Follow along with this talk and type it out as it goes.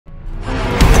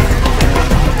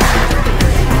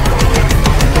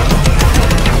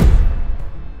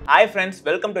Hi friends,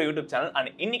 welcome to our YouTube channel. And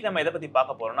இன்னைக்கு நம்ம எதை பத்தி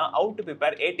பார்க்க போறோம்னா how to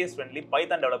prepare ATS friendly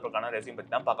Python developer கான resume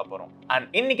பத்தி தான் பார்க்க போறோம். And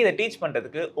இன்னைக்கு இத டீச்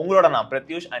பண்றதுக்கு உங்களோட நான்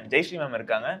Prathyush and Jayshree ma'am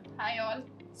இருக்காங்க. Hi all.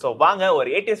 So வாங்க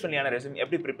ஒரு ATS friendly ஆன resume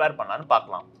எப்படி prepare பண்ணலாம்னு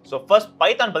பார்க்கலாம். So first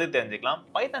Python பத்தி தெரிஞ்சுக்கலாம்.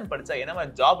 Python படிச்சா என்ன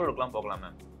மாதிரி ஜாப் ரோலுக்குலாம் போகலாம்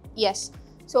மேம்? Yes.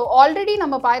 So already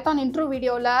நம்ம Python intro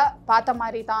videoல பார்த்த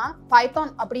மாதிரி தான் Python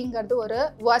அப்படிங்கிறது ஒரு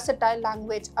versatile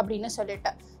language அப்படின்னு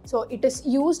சொல்லிட்டு. So it is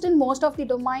used in most of the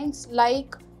domains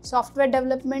like software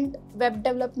development, web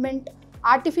development,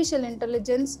 artificial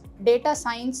intelligence, data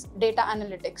science, data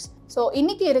analytics. So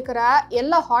இன்னைக்கு இருக்கிற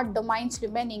எல்லா hot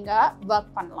domains-லுமே நீங்க work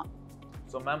பண்ணலாம்.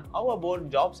 So ma'am, how about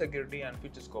job security and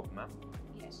future scope ma'am?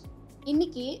 Yes.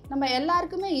 இன்னைக்கு நம்ம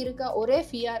எல்லாருக்குமே இருக்க ஒரே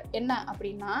fear என்ன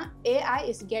அப்படின்னா AI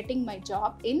is getting my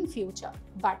job in future.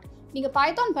 But நீங்க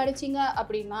Python படிச்சீங்க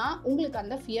அப்படின்னா உங்களுக்கு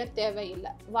அந்த fear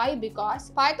தேவையில்லை. Why? Because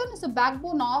Python is the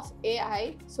backbone of AI.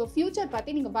 So future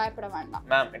பத்தி நீங்க பயப்பட வேண்டாம்.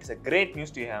 Ma'am, it's a great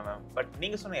news to have ma'am. But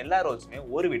நீங்க சொன்ன எல்லா ரோல்ஸ்மே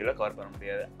ஒரு வீடியோல கவர் பண்ண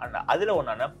முடியாது. And அதுல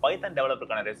ஒண்ணான Python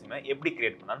டெவலப்பருக்கான ரெஸ்யூமே எப்படி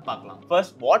கிரியேட் பண்ணலாம்னு பார்க்கலாம்.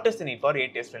 First, what is the need for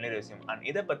ATS friendly resume? And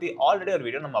இத பத்தி ஆல்ரெடி ஒரு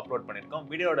வீடியோ நம்ம அப்லோட் பண்ணிருக்கோம்.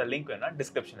 வீடியோட லிங்க் வேணா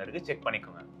டிஸ்கிரிப்ஷன்ல இருக்கு, செக்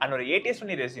பண்ணிக்கோங்க. And ஒரு ATS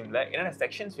friendly resumeல என்னென்ன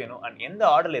செக்ஷன்ஸ் வேணும் and எந்த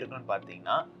ஆர்டர்ல இருக்கணும்னு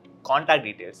பாத்தீங்கன்னா contact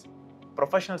details,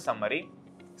 professional summary,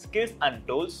 skills and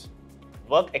tools,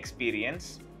 work experience,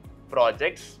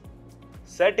 projects,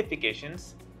 certifications,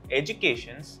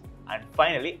 educations, and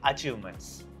finally achievements.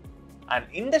 And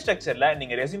in the structure la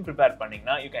neenga resume prepare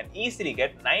pannina you can easily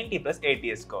get 90+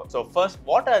 ATS score. So first,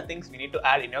 what are the things we need to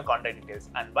add in your contact details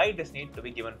and why this need to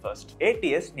be given first?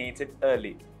 ATS needs it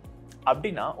early.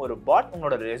 அப்படினா ஒரு பாட்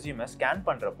உங்களோட ரெஸ்யூமை scan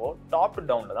பண்றப்போ top to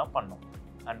டவுன்ல தான் பண்ணும்.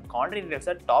 And contact details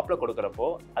டாப்ல கொடுக்கறப்போ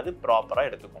அது ப்ராப்பரா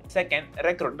எடுத்துக்கும். Second,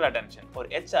 recruiter attention. ஒரு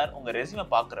HR உங்க ரெஸ்யூமை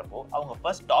பார்க்கறப்போ அவங்க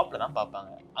ஃபர்ஸ்ட் டாப்ல தான்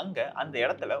பார்ப்பாங்க. அங்க அந்த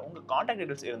இடத்துல உங்க கான்டாக்ட்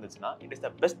டீடைல்ஸ் இருந்துச்சுன்னா it is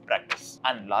the best practice.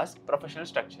 And last, professional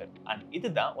structure. And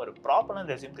இதுதான் ஒரு ப்ராப்பரான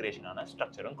ரெஸ்யூம் கிரியேஷனான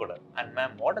ஸ்ட்ரக்சரும் கூட. And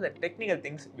ma'am, what are the technical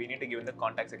things we need to give in the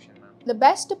contact section ma'am? The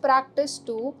best practice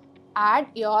to add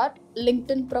your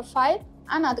LinkedIn profile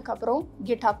and அதுக்கப்புறம்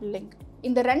GitHub link.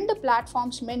 இந்த ரெண்டு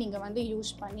பிளாட்ஃபார்ம்ஸுமே நீங்கள் வந்து use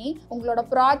பண்ணி உங்களோட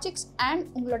ப்ராஜெக்ட்ஸ் அண்ட்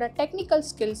உங்களோட technical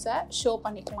ஸ்கில்ஸை show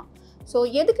பண்ணிக்கலாம். So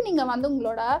எதுக்கு நீங்கள் வந்து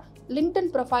உங்களோட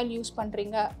லிங்க்டின் ப்ரொஃபைல் யூஸ்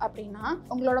பண்ணுறீங்க அப்படின்னா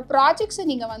உங்களோட ப்ராஜெக்ட்ஸை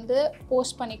நீங்கள் வந்து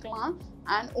போஸ்ட் பண்ணிக்கலாம்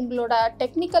அண்ட் உங்களோட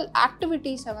டெக்னிக்கல்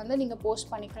ஆக்டிவிட்டீஸை வந்து நீங்கள்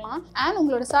போஸ்ட் பண்ணிக்கலாம் அண்ட்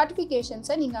உங்களோட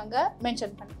சர்டிஃபிகேஷன்ஸை நீங்கள் அங்கே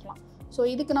மென்ஷன் பண்ணிக்கலாம். ஸோ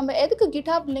இதுக்கு நம்ம எதுக்கு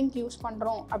GitHub லிங்க் யூஸ்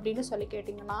பண்ணுறோம் அப்படின்னு சொல்லி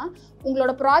கேட்டிங்கன்னா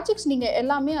உங்களோட ப்ராஜெக்ட்ஸ் நீங்கள்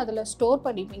எல்லாமே அதில் ஸ்டோர்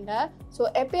பண்ணிப்பீங்க. ஸோ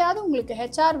எப்போயாவது உங்களுக்கு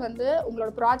HR வந்து உங்களோட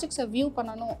ப்ராஜெக்ட்ஸை வியூ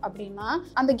பண்ணணும் அப்படின்னா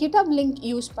அந்த GitHub லிங்க்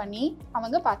யூஸ் பண்ணி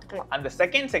அவங்க பார்த்துக்கலாம். And the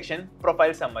second section,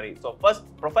 profile summary. So first,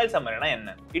 profile summary na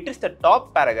enna? It is the top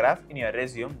paragraph in your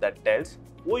resume that tells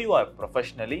who you are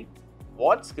professionally,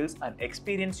 what skills and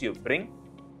experience you bring,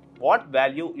 what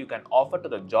value you can offer to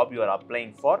the job you are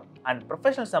applying for, and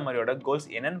professional summary oda goals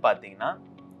enna pathina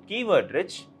keyword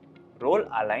rich, role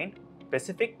aligned,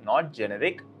 specific not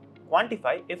generic,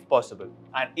 quantify if possible.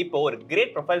 And இப்போ ஒரு great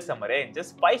profile summary in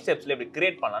just 5 steps ல எப்படி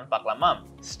create பண்ணலாம்னு பார்க்கலாமா?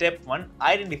 Step 1,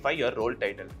 identify your role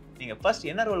title. நீங்க first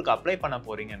என்ன ரோலுக்கு apply பண்ண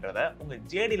போறீங்கன்றத உங்க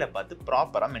JD-ல பார்த்து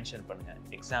ப்ராப்பரா மென்ஷன் பண்ணுங்க.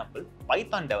 Example,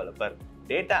 Python developer,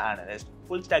 data analyst,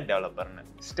 full stock டெவலப்பர்னு.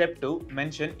 Step 2,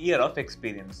 mention year of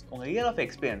experience. உங்க இயர் ஆஃப்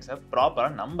எக்ஸ்பீரியன்ஸை ப்ராப்பரா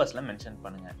நம்பர்ஸ்ல மென்ஷன்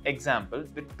பண்ணுங்க. Example,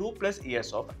 with 2+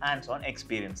 years of hands on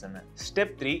எக்ஸ்பீரியன்ஸ்னு.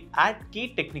 Step 3, add key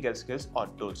technical skills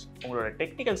R tools. உங்களோட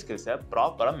டெக்னிக்கல் ஸ்கில்ஸை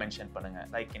ப்ராப்பரா மென்ஷன் பண்ணுங்க.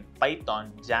 Like in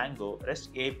Python, Django, REST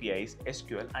APIs,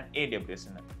 SQL and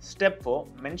AWSன்னு. Step 4,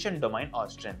 mention domain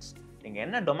R strengths. நீங்க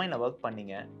என்ன டொமைன்ல work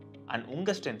பண்ணீங்க and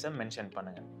உங்க ஸ்ட்ரென்த்ஸை mention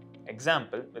பண்ணுங்க.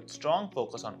 Example, with strong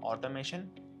focus on automation,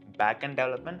 backend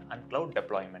development and cloud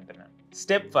deployment.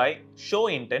 Step 5, show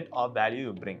intent or value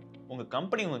you bring. உங்க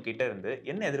company உங்ககிட்ட இருந்து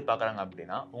என்ன எதிர்பார்க்கறாங்க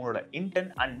அப்படின்னா உங்களோட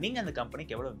இன்டென்ட் அண்ட் நீங்க அந்த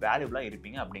கம்பெனிக்கு எவ்வளவு வேல்யூபிளா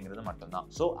இருப்பீங்க அப்படிங்கிறது மட்டும்தான்.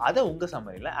 ஸோ அதை உங்க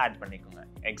சம்மரியில ஆட் பண்ணிக்கோங்க.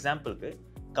 எக்ஸாம்பிளுக்கு,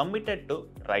 committed to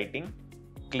writing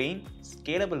clean,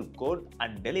 scalable code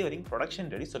and delivering production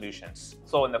ready solutions.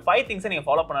 So இந்த 5 things நீங்க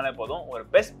ஃபாலோ பண்ணாலே போதும் ஒரு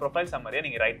பெஸ்ட் ப்ரொஃபைல் சம்மரியை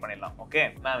நீங்க ரைட் பண்ணிடலாம். ஓகே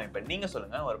மேம், இப்போ நீங்க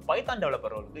சொல்லுங்க ஒரு பைத்தான்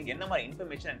டெவலப்பர் ரோலுக்கு என்ன மாதிரி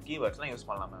இன்ஃபர்மேஷன் அண்ட் கீவேர்ட்ஸ்லாம் யூஸ்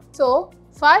பண்ணலாம் ma'am? So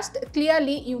first,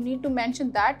 clearly you need to mention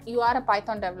that you are a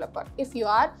Python developer if you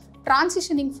are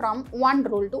transitioning from one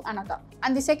role to another.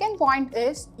 And the second point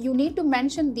is you need to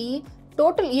mention the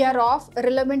total year of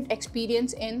relevant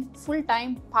experience in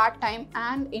full-time, part-time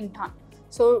and intern.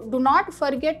 So do not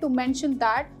forget to mention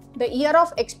that the year of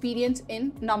experience in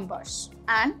numbers.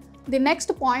 And the next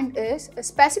point is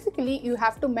specifically you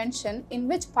have to mention in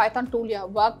which Python tool you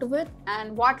have worked with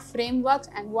and what frameworks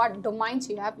and what domains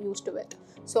you have used with.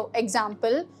 So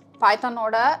example, Python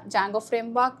oda Django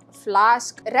framework,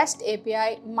 Flask, REST API,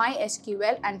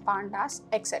 MySQL and Pandas,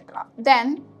 etc. Then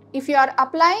if you are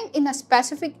applying in a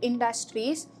specific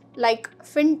industries, like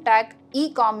fintech,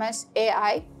 e-commerce,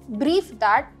 AI, brief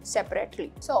that separately.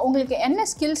 So உங்களுக்கு என்ன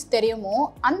skills தெரியுமோ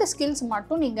அந்த skills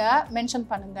மட்டும் நீங்க mention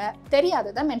பண்ணுங்க,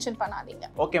 தெரியாததை mention பண்ணாதீங்க.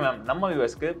 Okay ma'am, நம்ம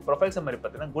வியூவர்ஸ்க்கு ப்ரொஃபைல் சம்மரி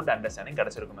பத்தின குட் அண்டர்ஸ்டாண்டிங்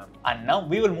கிடைச்சிருக்கும் மேம். அண்ட் நவ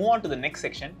we will move on to the next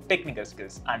section, technical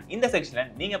skills. And இந்த செக்ஷன்ல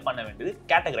நீங்க பண்ண வேண்டியது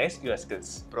categorize your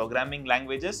skills. Programming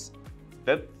languages,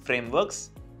 web frameworks,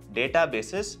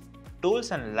 databases, tools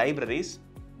and libraries,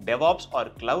 DevOps or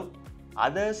cloud,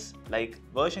 others like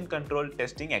version control,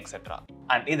 testing, etc.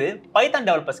 And இது Python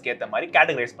டெவலப்பர்ஸ்க்கு ஏத்த மாதிரி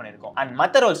categorise பண்ணிருக்கோம். And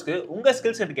மற்ற ரோல்ஸ்க்கு உங்க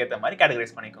ஸ்கில் செட்டுக்கு ஏத்த மாதிரி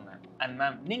கேட்டகரைஸ் பண்ணிக்கோங்க. அண்ட்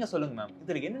மேம் நீங்க சொல்லுங்க மேம்,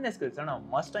 இதுல என்னென்ன ஸ்கில்ஸ் நான்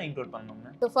மஸ்டா இன்க்ளூட்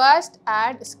பண்ணணும்னு? So first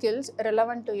add skills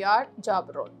relevant to your job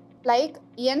role. Like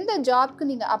எந்த ஜாப்க்கு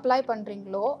நீங்க அப்ளை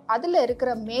பண்றீங்களோ அதுல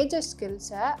இருக்கிற மேஜர்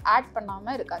ஸ்கில்ஸை ஆட்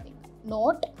பண்ணாம இருக்காதீங்க.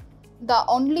 Note, the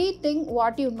only thing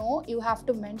what you know you have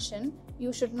to mention.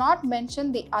 You should not mention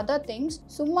the other things.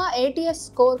 சும்மா ATS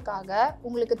ஸ்கோர்க்காக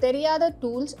உங்களுக்கு தெரியாத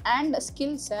டூல்ஸ் அண்ட்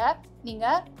ஸ்கில்ஸை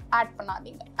நீங்கள் ஆட்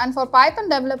பண்ணாதீங்க. And for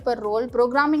Python developer role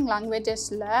programming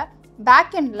லாங்குவேஜஸில்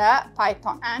பேக்எண்டில்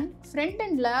Python and front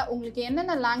எண்டில் உங்களுக்கு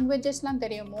என்னென்ன லாங்குவேஜஸ்லாம்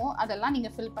தெரியுமோ அதெல்லாம்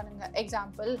நீங்கள் ஃபில் பண்ணுங்கள்.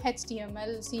 Example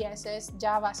HTML, CSS,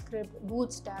 JavaScript,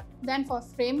 Bootstrap. Then for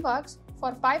frameworks,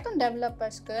 for Python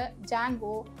டெவலப்பர்ஸ்க்கு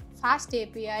Django, Fast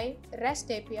API, REST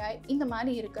API இந்த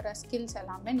மாதிரி இருக்கிற ஸ்கில்ஸ்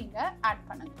எல்லாமே நீங்கள் ஆட்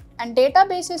பண்ணுங்க. அண்ட்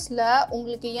டேட்டாபேஸஸில்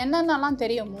உங்களுக்கு என்னென்னலாம்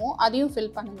தெரியுமோ அதையும்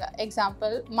ஃபில் பண்ணுங்க.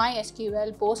 எக்ஸாம்பிள் MySQL,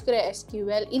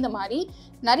 PostgreSQL இந்த மாதிரி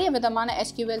நிறைய விதமான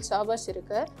SQL சர்வர்ஸ்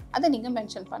இருக்குது, அதை நீங்கள்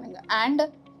மென்ஷன் பண்ணுங்கள். And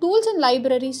tools and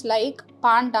libraries like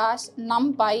பாண்டாஸ்,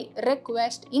 நம்பை,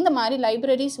 request இந்த மாதிரி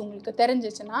லைப்ரரிஸ் உங்களுக்கு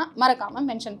தெரிஞ்சிச்சுன்னா மறக்காமல்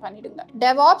மென்ஷன் பண்ணிடுங்க.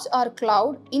 DevOps ஆர்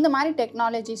cloud இந்த மாதிரி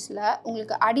டெக்னாலஜிஸில்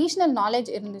உங்களுக்கு அடிஷ்னல் நாலேஜ்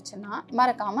இருந்துச்சுன்னா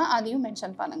மறக்காமல் அதையும்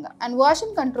மென்ஷன் பண்ணுங்க. அண்ட்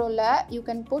வெர்ஷன் கண்ட்ரோலில் you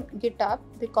can put GitHub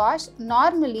because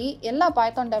normally எல்லா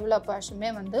பைத்தான்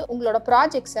டெவலப்பர்ஸுமே வந்து உங்களோட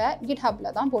ப்ராஜெக்ட்ஸை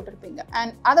GitHubல தான் போட்டிருப்பீங்க.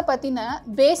 அண்ட் அதை பற்றின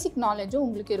பேசிக் நாலேஜும்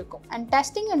உங்களுக்கு இருக்கும். அண்ட்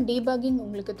டெஸ்டிங் அண்ட் டீபக்கிங்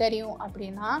உங்களுக்கு தெரியும்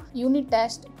அப்படின்னா unit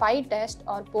test, by test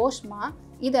or போஸ்ட்மா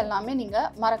இதெல்லாமே நீங்கள்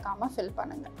மறக்காமல் ஃபில்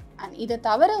பண்ணுங்கள். அண்ட் இதை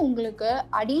தவிர உங்களுக்கு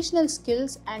அடிஷ்னல்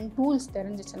ஸ்கில்ஸ் அண்ட் டூல்ஸ்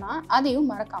தெரிஞ்சிச்சுன்னா அதையும்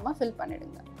மறக்காமல் ஃபில்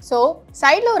பண்ணிடுங்க. ஸோ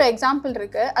சைடில் ஒரு எக்ஸாம்பிள்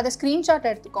இருக்குது, அதை ஸ்க்ரீன்ஷாட்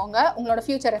எடுத்துக்கோங்க உங்களோட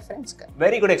future ரெஃபரன்ஸ்க்கு.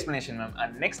 Very good explanation ma'am.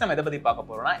 And next நம்ம எதை பற்றி பார்க்க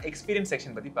போகிறோம்னா எக்ஸ்பீரியன்ஸ்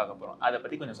செக்ஷன் பற்றி பார்க்க போகிறோம். அதை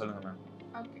பற்றி கொஞ்சம் சொல்லுங்கள் ma'am.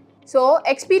 Okay, so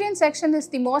experience section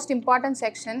is the most important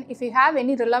section. If you have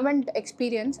any relevant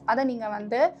experience அதை நீங்கள்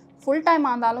வந்து ஃபுல்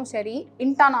டைமாக இருந்தாலும் சரி,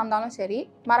 இன்டர்னாக இருந்தாலும் சரி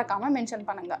மறக்காமல் மென்ஷன்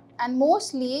பண்ணுங்கள். அண்ட்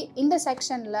மோஸ்ட்லி இந்த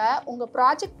செக்ஷனில் உங்கள்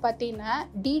ப்ராஜெக்ட் பற்றின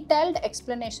டீட்டெயில்டு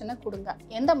எக்ஸ்ப்ளனேஷனை கொடுங்க.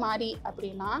 எந்த மாதிரி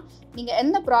அப்படின்னா நீங்கள்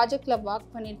எந்த ப்ராஜெக்டில் ஒர்க்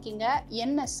பண்ணியிருக்கீங்க,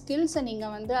 என்ன ஸ்கில்ஸை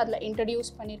நீங்கள் வந்து அதில்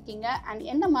இன்ட்ரடியூஸ் பண்ணியிருக்கீங்க அண்ட்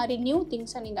என்ன மாதிரி நியூ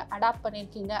திங்ஸை நீங்கள் அடாப்ட்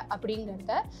பண்ணியிருக்கீங்க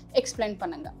அப்படிங்கிறத எக்ஸ்பிளைன்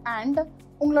பண்ணுங்கள். அண்ட்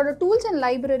உங்களோட டூல்ஸ் அண்ட்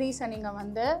லைப்ரரிஸை நீங்கள்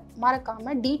வந்து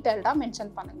மறக்காமல் டீட்டெயில்டாக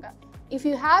மென்ஷன் பண்ணுங்கள். If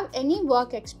you have any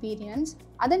work experience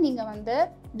அதை நீங்கள் வந்து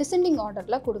டிசெண்டிங்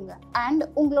ஆர்டரில் கொடுங்க. அண்ட்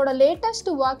உங்களோட லேட்டஸ்ட்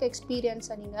ஒர்க்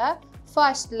எக்ஸ்பீரியன்ஸை நீங்கள்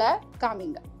ஃபர்ஸ்டில்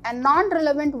காமிங்க. அண்ட் நான்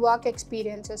ரிலவெண்ட் ஒர்க்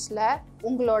எக்ஸ்பீரியன்ஸஸில்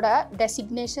உங்களோட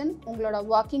டெசிக்னேஷன், உங்களோட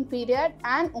ஒர்க்கிங் பீரியட்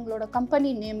அண்ட் உங்களோட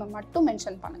கம்பெனி நேமை மட்டும்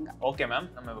மென்ஷன் பண்ணுங்கள். ஓகே மேம்,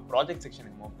 நம்ம இப்போ ப்ராஜெக்ட்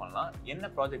செக்ஷனுக்கு மூவ் பண்ணலாம்.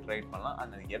 என்ன ப்ராஜெக்ட் ரைட் பண்ணலாம்,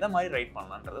 அந்த எதை மாதிரி ரைட்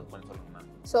பண்ணலான்றதை கொஞ்சம் சொல்லுங்கள் ma'am.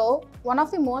 So one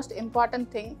of the most important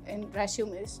thing in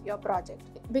resume is your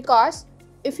project. Because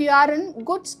if you are in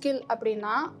good skill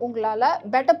அப்படின்னா உங்களால்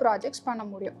பெட்டர் ப்ராஜெக்ட்ஸ் பண்ண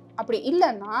முடியும். அப்படி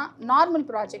இல்லைன்னா நார்மல்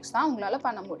ப்ராஜெக்ட்ஸ் தான் உங்களால்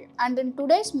பண்ண முடியும். And in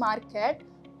today's market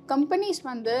companies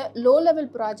வந்து லோ லெவல்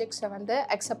ப்ராஜெக்ட்ஸை வந்து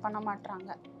அக்செப்ட் பண்ண மாட்டாங்க.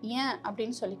 ஏன்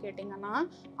அப்படின்னு சொல்லி கேட்டிங்கன்னா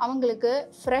அவங்களுக்கு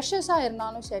ஃப்ரெஷர்ஸாக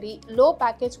இருந்தாலும் சரி, லோ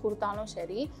பேக்கேஜ் கொடுத்தாலும்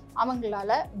சரி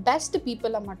அவங்களால பெஸ்ட்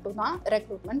பீப்புளை மட்டும்தான்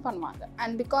ரெக்ரூட்மெண்ட் பண்ணுவாங்க.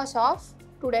 And because of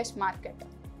today's market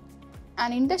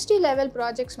and industry level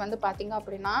projects வந்து பார்த்திங்க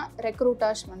அப்படின்னா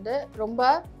ரெக்ரூட்டர்ஸ் வந்து ரொம்ப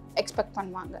எக்ஸ்பெக்ட்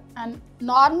பண்ணுவாங்க. And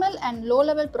normal and low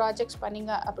level projects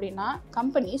பண்ணிங்க அப்படின்னா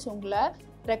கம்பெனிஸ் உங்களை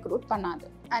ரெக்ரூட் பண்ணாது.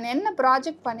 அண்ட் என்ன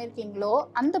ப்ராஜெக்ட் பண்ணியிருக்கீங்களோ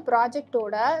அந்த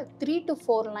ப்ராஜெக்டோட 3 to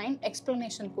 4 லைன்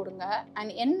எக்ஸ்ப்ளனேஷன் கொடுங்க.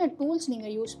 அண்ட் என்ன டூல்ஸ்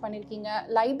நீங்கள் யூஸ் பண்ணியிருக்கீங்க,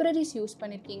 லைப்ரரிஸ் யூஸ்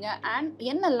பண்ணியிருக்கீங்க அண்ட்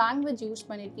என்ன லாங்குவேஜ் யூஸ்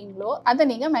பண்ணியிருக்கீங்களோ அதை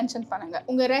நீங்கள் மென்ஷன் பண்ணுங்கள்.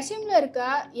 உங்கள் ரெஸ்யூமில் இருக்க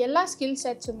எல்லா ஸ்கில்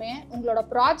செட்ஸுமே உங்களோட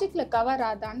ப்ராஜெக்டில் கவர்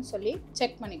ஆதான்னு சொல்லி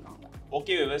செக் பண்ணிக்கோங்க.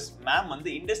 ஓகே வியூவர்ஸ், மேம் வந்து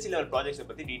இண்டஸ்ட்ரி லெவல் ப்ராஜெக்ட்ஸை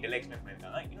பற்றி டீட்டெயிலாக எக்ஸ்பிளைன்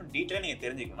பண்ணியிருக்காங்க. இன்னும் டீட்டெயிலாக நீங்கள்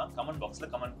தெரிஞ்சுக்கணும்னா கமெண்ட் பாக்ஸில்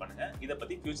கமெண்ட் பண்ணுங்கள். இதை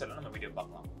பற்றி ஃபியூச்சரில் நம்ம வீடியோ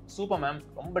பார்க்கலாம். சூப்பர் மேம்,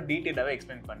 ரொம்ப டீட்டெயிலாகவே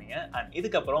எக்ஸ்பிளைன் பண்ணீங்க. அண்ட்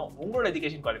இதுக்கப்புறம் உங்களோட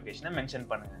எஜுகேஷன் குவாலிஃபிகேஷனை மென்ஷன்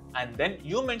பண்ணுங்க. And then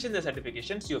you mention the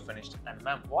certifications you finished. And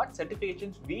ma'am, what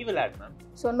certifications we will add ma'am?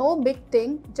 So no big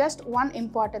thing, just one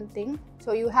important thing.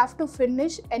 So you have to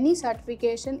finish any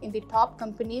certification in the top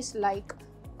companies like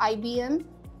IBM,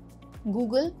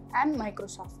 Google and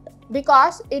Microsoft.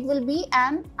 because it will be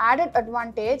an added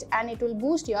advantage and it will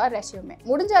boost your resume.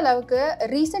 முடிஞ்ச அளவுக்கு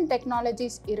recent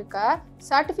technologies இருக்க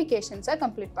certifications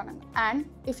complete பண்ணுங்க. And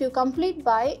if you complete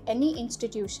by any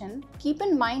institution, keep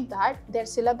in mind that their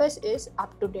syllabus is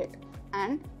up to date.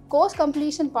 And course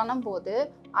completion பண்ணும்போது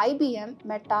IBM,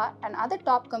 Meta and other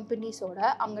top companies ஓட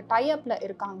அவங்க tie-upல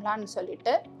இருக்காங்களான்னு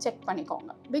சொல்லிட்டு check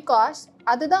பண்ணிக்கோங்க. Because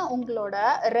அதுதான் உங்களோட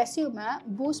ரெஸ்யூமை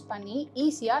பூஸ்ட் பண்ணி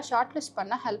ஈஸியாக ஷார்ட்லிஸ்ட்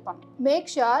பண்ண ஹெல்ப் பண்ணும். மேக்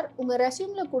ஷுர் உங்கள்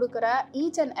ரெஸ்யூமில் கொடுக்குற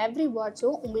ஈச் அண்ட் எவ்ரி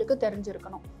வேர்ட்ஸும் உங்களுக்கு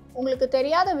தெரிஞ்சிருக்கணும். உங்களுக்கு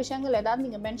தெரியாத விஷயங்கள் ஏதாவது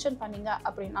நீங்கள் மென்ஷன் பண்ணீங்க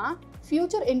அப்படின்னா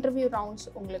ஃபியூச்சர் இன்டர்வியூ ரவுண்ட்ஸ்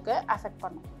உங்களுக்கு அஃபெக்ட்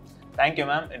பண்ணும். Thank you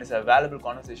ma'am. It is a valuable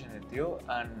conversation with you.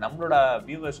 And நம்மளோட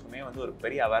வியூவர்ஸ்க்குமே வந்து ஒரு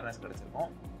பெரிய அவேர்னஸ்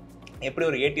கிடைச்சிருக்கும் எப்படி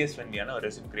ஒரு ATS ஃப்ரெண்ட்லியான ஒரு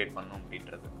ரெஸ்யூம் கிரியேட் பண்ணணும்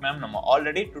அப்படின்றது. மேம் நம்ம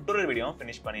ஆல்ரெடி டுட்டோரியல் வீடியோவும்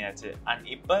ஃபினிஷ் பண்ணியாச்சு அண்ட்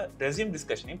இப்போ ரெஸ்யூம்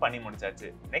டிஸ்கஷனையும் பண்ணி முடிச்சாச்சு.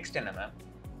 நெக்ஸ்ட் என்ன ma'am?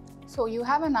 So you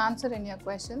have an answer in your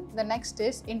question. The next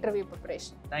is interview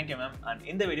preparation. Thank you ma'am. And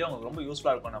இந்த வீடியோ உங்களுக்கு ரொம்ப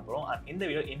யூஸ்ஃபுல்லாக இருக்கும் நம்புறோம். அண்ட் இந்த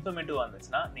வீடியோ இன்ஃபர்மேட்டிவாக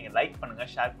இருந்துச்சுன்னா நீங்கள் லைக்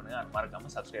பண்ணுங்கள், ஷேர் பண்ணுங்கள், அண்ட்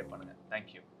மறக்காமல் சப்ஸ்கிரைப் பண்ணுங்கள்.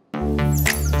 தேங்க்யூ.